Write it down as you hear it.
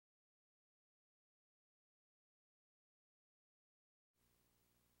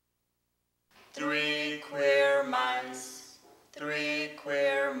Three queer mice, three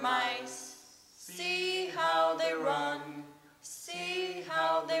queer mice. See how they run, see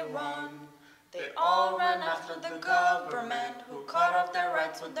how they run. They all ran after the government, who cut off their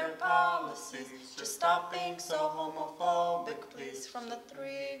rights with their policies. Just stop being so homophobic, please, from the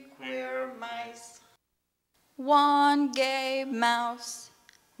three queer mice. One gay mouse,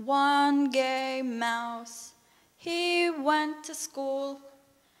 one gay mouse. He went to school,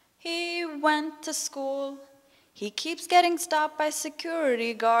 he went to school. He keeps getting stopped by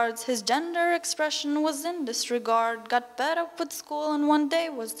security guards. His gender expression was in disregard. Got fed up with school and one day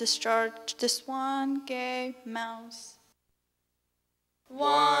was discharged. This one gay mouse.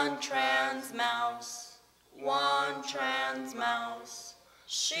 One trans mouse, one trans mouse.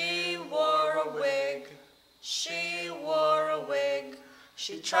 She wore a wig, she wore a wig.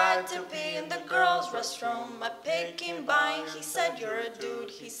 She tried to be in the girls' restroom at Peking buying. He said, "You're a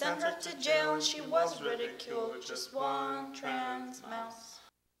dude." He sent her to jail and she was ridiculed. Just one trans mouse.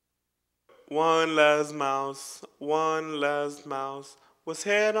 One less mouse, one less mouse was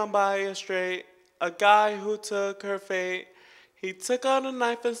hit on by a guy who took her fate. He took out a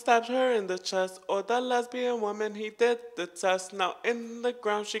knife and stabbed her in the chest. Oh, the lesbian woman, he did the test. Now in the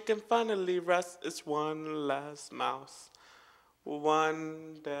ground she can finally rest. It's one less mouse,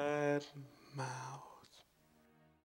 one dead mouse.